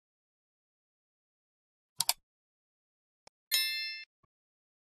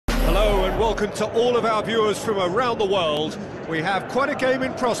welcome to all of our viewers from around the world. We have quite a game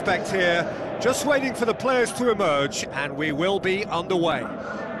in prospect here, just waiting for the players to emerge, and we will be underway.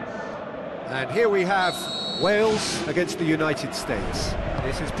 And here we have Wales against the United States.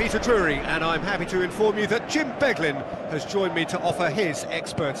 This is Peter Drury, and I'm happy to inform you that Jim Beglin has joined me to offer his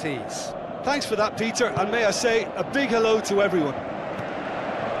expertise. Thanks for that, Peter, and may I say a big hello to everyone.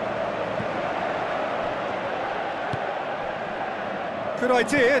 Good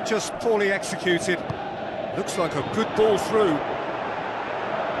idea, just poorly executed. Looks like a good ball through.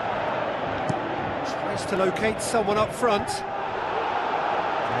 Tries to locate someone up front.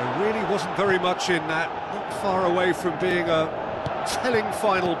 There really wasn't very much in that, not far away from being a telling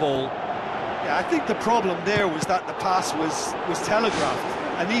final ball. Yeah, I think the problem there was that the pass was telegraphed.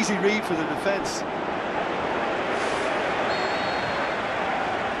 An easy read for the defence.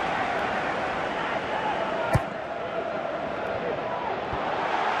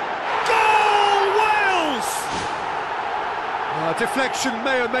 Deflection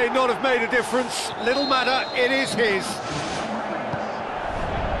may or may not have made a difference. Little matter, it is his.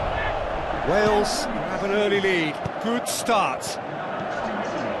 Wales have an early lead. Good start.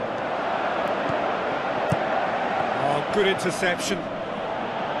 Oh, good interception.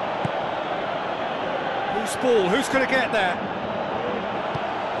 Loose ball, who's going to get there?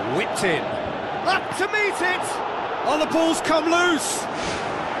 Whipped in. Up to meet it! Oh, the ball's come loose!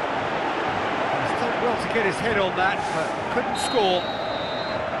 Well to get his head on that, but couldn't score.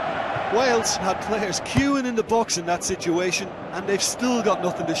 Wales had players queuing in the box in that situation, and they've still got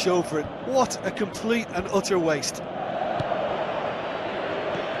nothing to show for it. What a complete and utter waste.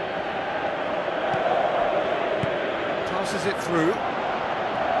 Passes it through.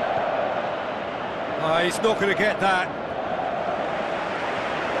 He's not going to get that.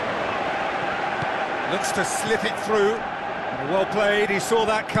 Looks to slip it through. Well played, he saw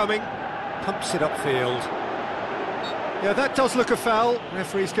that coming. Pumps it upfield. Yeah, that does look a foul.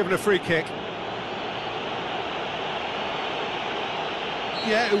 Referee's given a free kick.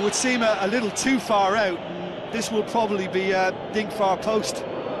 Yeah, it would seem a little too far out. This will probably be a dink far post.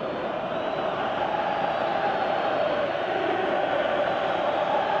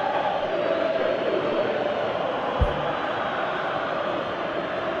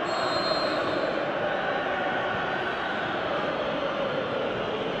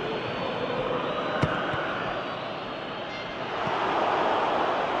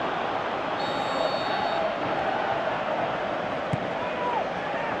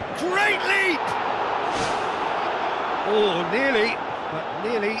 Great leap! Oh, nearly, but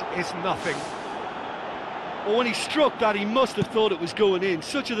nearly is nothing. Well, when he struck that, he must have thought it was going in.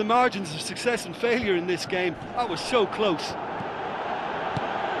 Such are the margins of success and failure in this game. That was so close.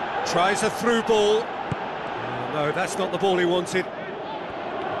 Tries a through ball. Oh, no, that's not the ball he wanted.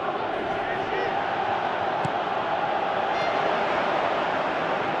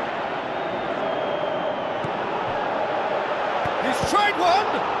 He's tried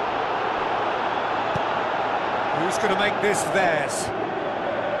one! Who's going to make this theirs?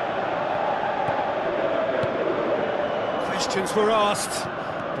 Questions were asked,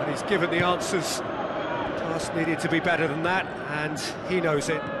 but he's given the answers. The pass needed to be better than that, and he knows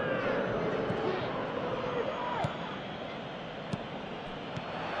it.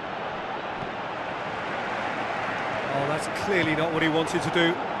 Oh, that's clearly not what he wanted to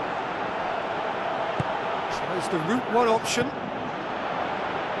do. Chose the route one option.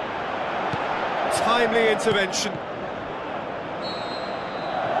 Timely intervention.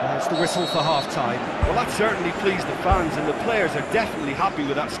 There's the whistle for half-time. Well, that certainly pleased the fans, and the players are definitely happy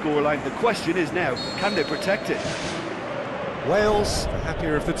with that scoreline. The question is now, can they protect it? Wales, the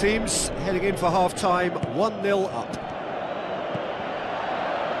happier of the teams, heading in for half-time, 1-0 up.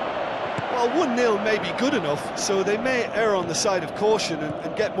 Well, 1-0 may be good enough, so they may err on the side of caution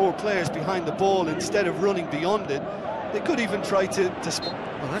and get more players behind the ball instead of running beyond it. They could even try to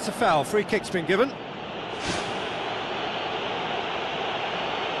Well, that's a foul. Free kick's been given.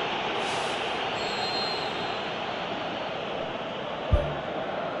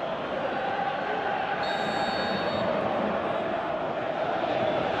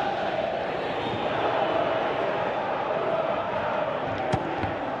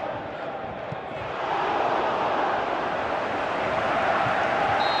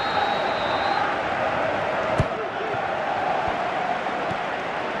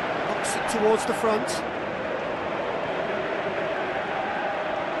 Towards the front.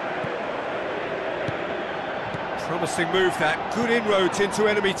 Promising move that. Good inroads into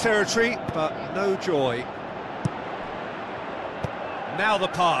enemy territory, but no joy. Now the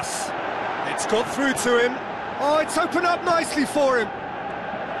pass. It's got through to him. Oh, it's opened up nicely for him.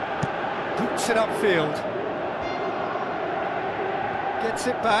 shoots it upfield. Gets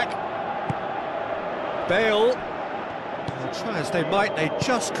it back. Bale. Well, try as they might, they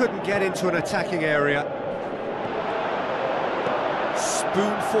just couldn't get into an attacking area.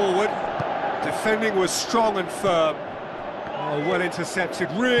 Spoon forward. Defending was strong and firm. Oh, well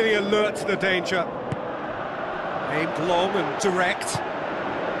intercepted, really alert to the danger. Aimed long and direct.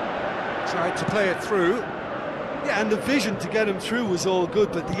 Tried to play it through. Yeah, and the vision to get him through was all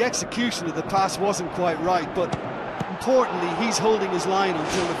good, but the execution of the pass wasn't quite right. But importantly, he's holding his line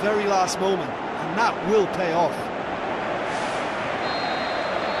until the very last moment, and that will pay off.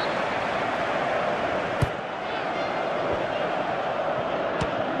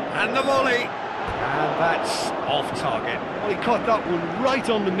 And the volley. And that's off target. Well, he caught that one right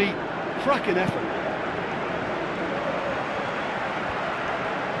on the meat. Cracking effort.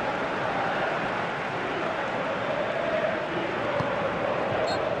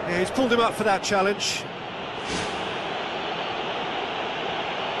 Yeah, he's pulled him up for that challenge.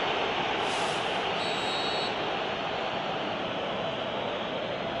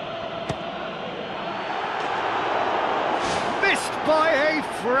 Missed by a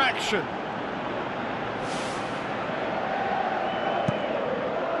fraction.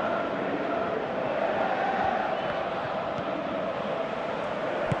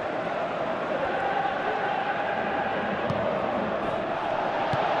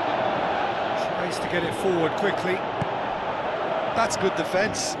 To get it forward quickly. That's good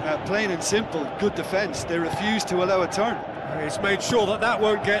defence, plain and simple, good defence. They refuse to allow a turn. He's made sure that that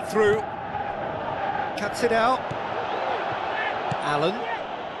won't get through. Cuts it out. Allen.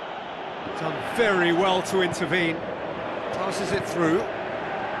 Done very well to intervene. Passes it through.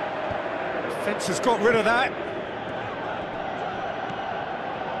 Defence has got rid of that.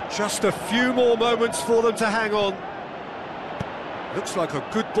 Just a few more moments for them to hang on. Looks like a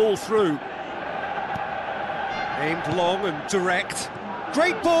good ball through. Aimed long and direct.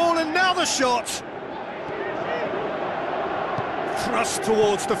 Great ball, and now the shot! Thrust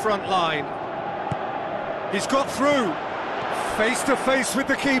towards the front line. He's got through. Face to face with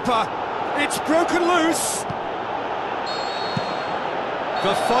the keeper. It's broken loose.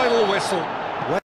 The final whistle.